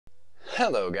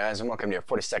Hello guys, and welcome to your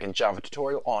 40-second Java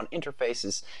tutorial on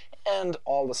interfaces and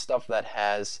all the stuff that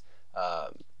has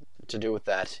to do with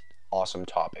that awesome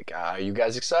topic. Are you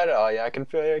guys excited? Oh yeah, I can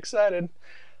feel you excited.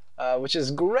 Which is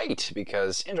great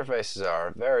because interfaces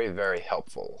are very, very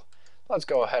helpful. Let's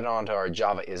go ahead onto our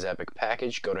Java is Epic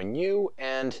package, go to New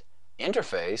and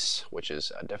Interface, which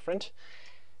is different.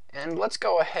 And let's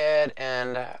go ahead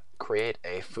and create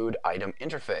a food item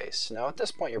interface. Now at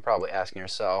this point you're probably asking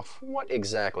yourself, what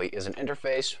exactly is an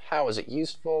interface? How is it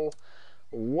useful?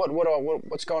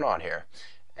 What's going on here?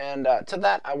 And to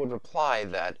that I would reply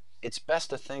that it's best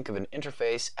to think of an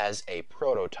interface as a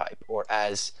prototype, or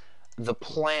as the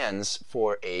plans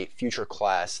for a future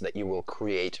class that you will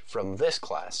create from this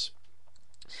class.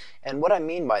 And what I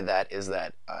mean by that is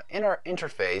that in our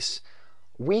interface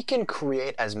we can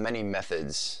create as many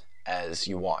methods as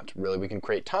you want. Really, we can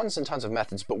create tons and tons of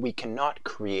methods, but we cannot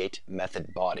create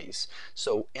method bodies.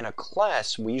 So in a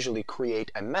class, we usually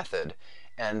create a method,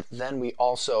 and then we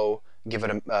also give it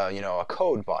a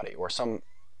code body or some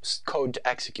code to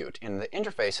execute. In the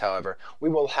interface, however, we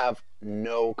will have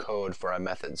no code for our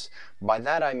methods. By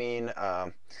that I mean,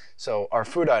 so our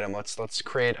food item, let's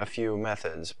create a few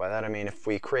methods. By that I mean if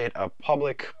we create a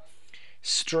public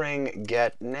string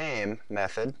getName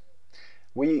method,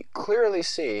 we clearly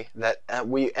see that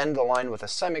we end the line with a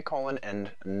semicolon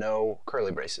and no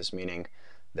curly braces, meaning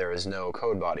there is no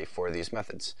code body for these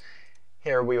methods.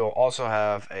 Here we will also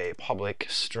have a public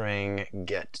string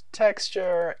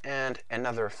getTexture and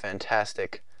another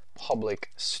fantastic public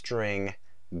string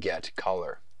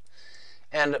getColor.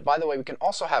 And by the way, we can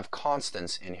also have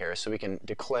constants in here, so we can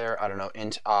declare, I don't know,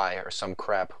 int I or some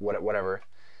crap, whatever.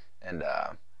 And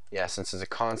yeah, since it's a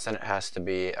constant, it has to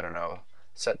be, I don't know,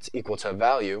 set equal to a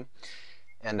value.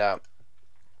 And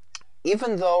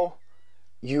even though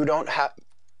you don't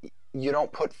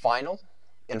put final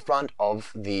in front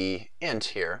of the int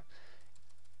here,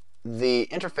 the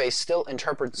interface still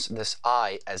interprets this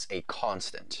I as a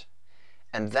constant.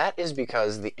 And that is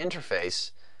because the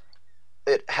interface,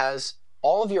 it has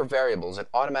all of your variables, it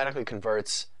automatically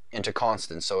converts into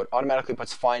constants. So it automatically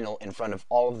puts final in front of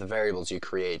all of the variables you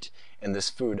create in this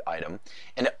food item,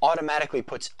 and it automatically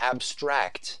puts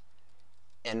abstract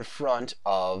in front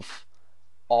of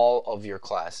all of your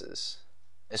classes.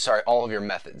 Sorry, all of your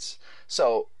methods.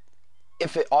 So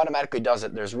if it automatically does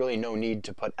it, there's really no need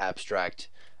to put abstract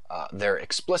there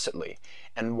explicitly.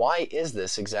 And why is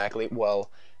this exactly? Well,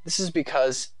 this is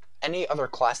because any other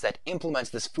class that implements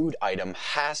this food item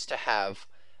has to have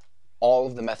all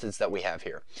of the methods that we have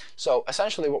here. So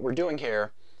essentially what we're doing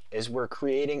here is we're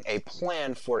creating a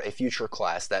plan for a future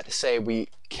class that, say, we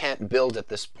can't build at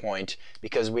this point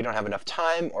because we don't have enough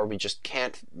time, or we just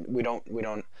can't, we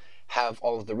don't have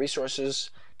all of the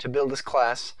resources to build this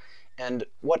class. And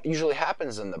what usually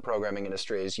happens in the programming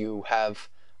industry is you have,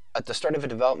 at the start of a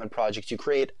development project, you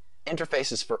create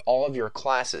interfaces for all of your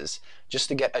classes just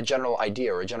to get a general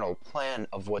idea or a general plan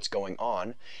of what's going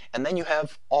on. And then you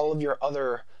have all of your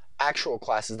other actual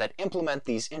classes that implement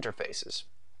these interfaces.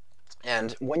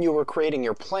 And when you were creating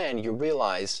your plan, you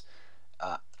realize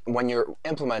when you're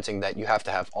implementing that you have to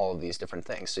have all of these different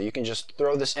things. So you can just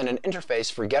throw this in an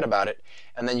interface, forget about it,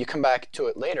 and then you come back to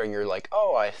it later and you're like,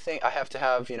 oh, I think I have to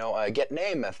have, you know, a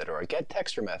getName method or a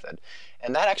getTexture method.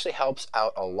 And that actually helps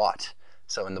out a lot.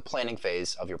 So in the planning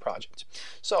phase of your project.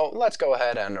 So let's go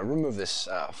ahead and remove this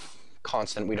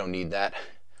constant. We don't need that.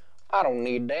 I don't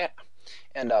need that.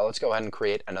 And let's go ahead and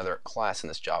create another class in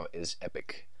this Java is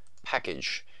Epic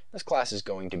package. This class is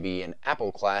going to be an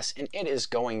Apple class, and it is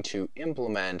going to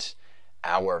implement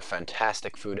our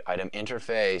fantastic food item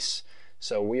interface.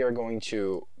 So we are going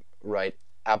to write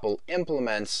Apple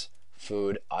implements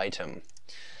food item.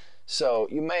 So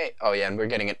you may, oh yeah, and we're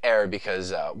getting an error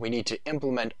because we need to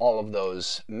implement all of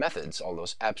those methods, all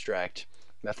those abstract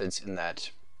methods in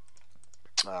that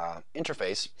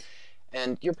interface.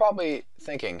 And you're probably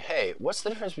thinking, hey, what's the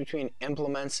difference between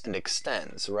implements and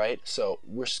extends, right? So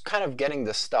we're kind of getting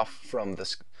this stuff from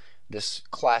this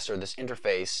class or this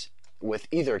interface with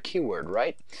either keyword,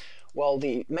 right? Well,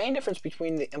 the main difference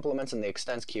between the implements and the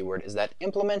extends keyword is that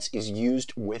implements is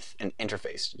used with an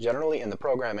interface. Generally in the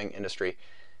programming industry,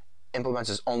 implements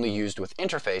is only used with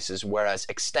interfaces, whereas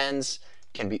extends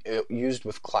can be used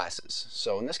with classes.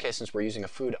 So in this case, since we're using a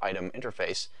food item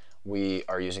interface, we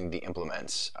are using the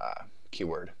implements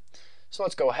keyword. So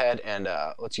let's go ahead and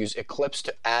let's use Eclipse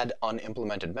to add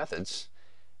unimplemented methods.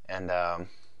 And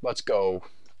let's go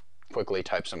quickly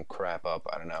type some crap up.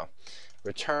 I don't know.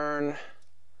 Return,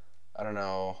 I don't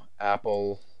know,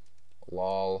 Apple,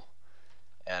 lol,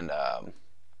 and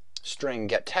string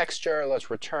getTexture. Let's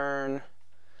return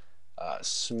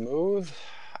smooth.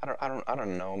 I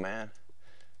don't know, man.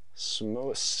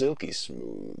 Smooth, silky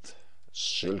smooth,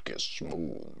 silky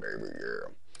smooth, baby, yeah.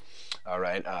 All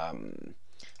right.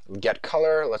 Get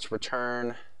color. Let's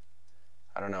return.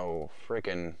 I don't know,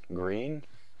 freaking green.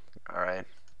 All right.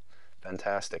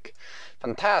 Fantastic.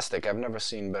 Fantastic. I've never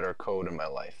seen better code in my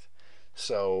life.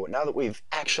 So now that we've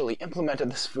actually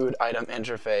implemented this food item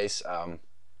interface, I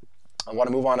want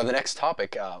to move on to the next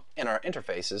topic in our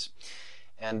interfaces.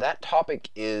 And that topic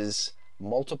is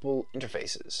multiple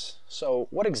interfaces. So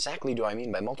what exactly do I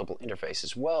mean by multiple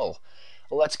interfaces? Well,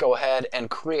 let's go ahead and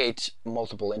create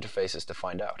multiple interfaces to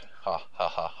find out. Ha ha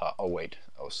ha ha. Oh wait.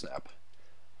 Oh snap.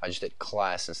 I just did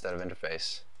class instead of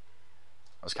interface.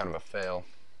 That was kind of a fail.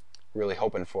 Really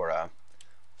hoping for a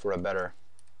better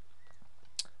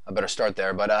start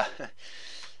there, but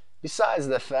besides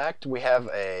the fact we have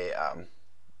a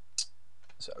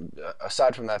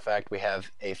aside from that fact, we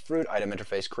have a fruit item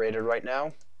interface created right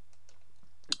now.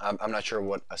 I'm not sure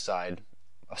what aside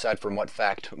from what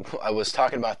fact I was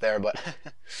talking about there, but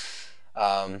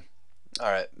all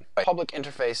right. Public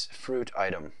interface fruit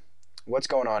item. What's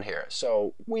going on here?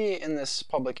 So in this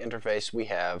public interface, we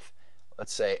have,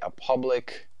 let's say, a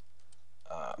public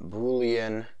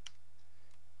Boolean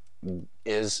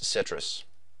is citrus.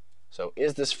 So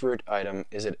is this fruit item,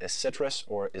 is it a citrus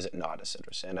or is it not a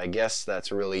citrus? And I guess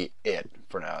that's really it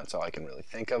for now. That's all I can really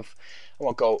think of. I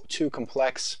won't go too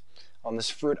complex on this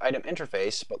fruit item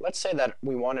interface, but let's say that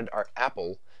we wanted our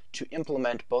apple to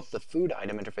implement both the food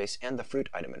item interface and the fruit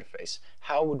item interface.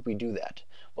 How would we do that?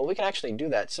 Well, we can actually do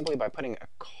that simply by putting a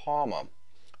comma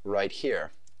right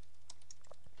here.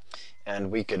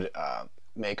 And we could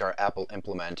make our apple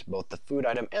implement both the food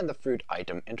item and the fruit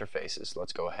item interfaces.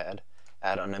 Let's go ahead,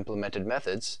 add unimplemented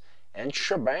methods, and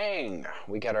shebang!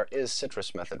 We got our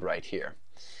isCitrus method right here.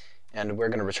 And we're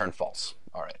going to return false.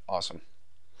 All right, awesome.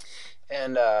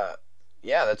 And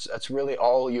yeah, that's really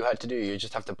all you had to do. You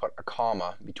just have to put a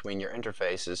comma between your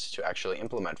interfaces to actually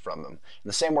implement from them. And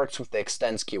the same works with the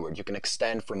extends keyword. You can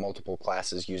extend from multiple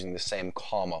classes using the same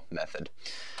comma method.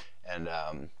 And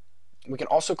we can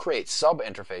also create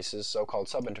sub-interfaces, so-called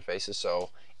sub-interfaces, so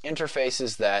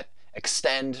interfaces that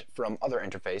extend from other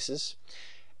interfaces.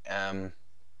 And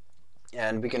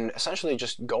we can essentially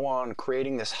just go on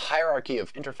creating this hierarchy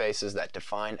of interfaces that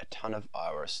define a ton of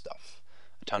our stuff.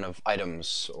 A ton of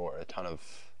items, or a ton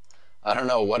of, I don't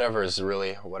know, whatever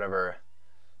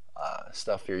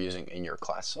stuff you're using in your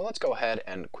class. So let's go ahead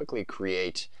and quickly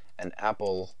create an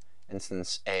apple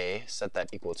instance A, set that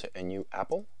equal to a new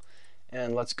apple.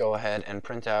 And let's go ahead and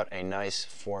print out a nice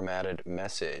formatted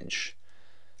message.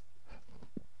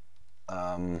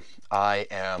 I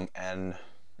am an,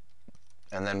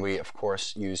 and then we of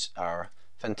course use our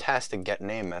fantastic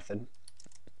getName method.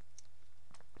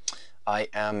 I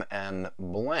am an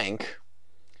blank.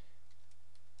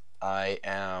 I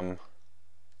am,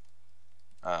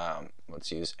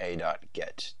 let's use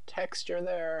a.getTexture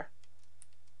there,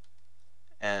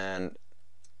 and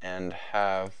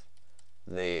have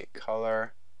the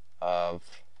color of,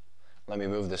 let me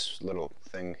move this little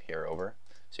thing here over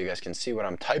so you guys can see what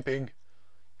I'm typing,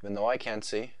 even though I can't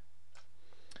see.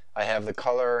 I have the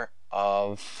color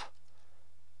of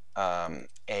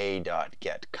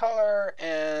a.getColor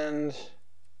and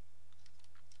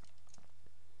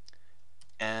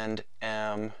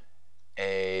am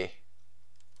a,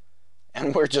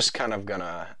 and we're just kind of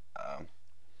gonna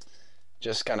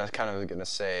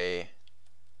say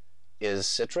is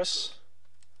citrus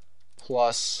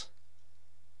plus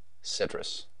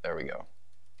citrus. There we go.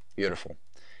 Beautiful.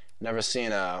 Never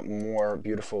seen a more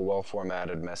beautiful,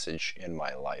 well-formatted message in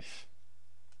my life.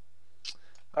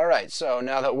 Alright, so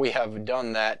now that we have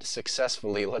done that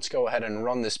successfully, let's go ahead and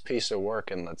run this piece of work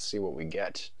and let's see what we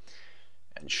get.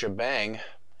 And shebang,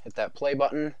 hit that play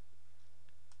button,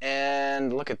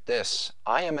 and look at this.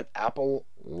 I am an apple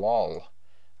lol.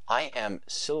 I am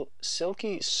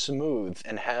silky smooth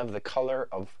and have the color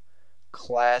of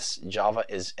class Java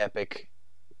is epic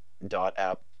dot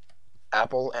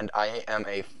apple, and I am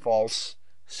a false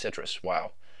citrus.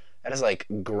 Wow. That is like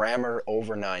grammar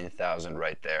over 9,000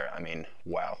 right there. I mean,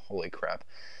 wow, holy crap.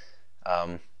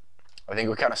 I think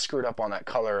we kind of screwed up on that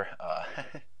color,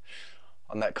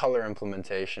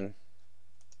 implementation.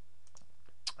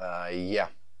 Yeah,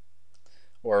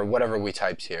 or whatever we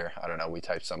typed here. I don't know. We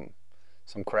typed some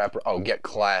crap. Oh, get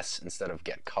class instead of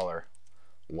get color.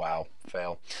 Wow,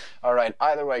 fail. Alright,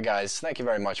 either way guys, thank you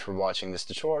very much for watching this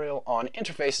tutorial on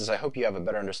interfaces. I hope you have a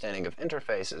better understanding of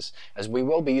interfaces, as we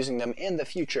will be using them in the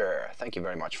future. Thank you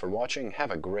very much for watching.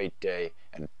 Have a great day,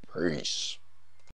 and peace.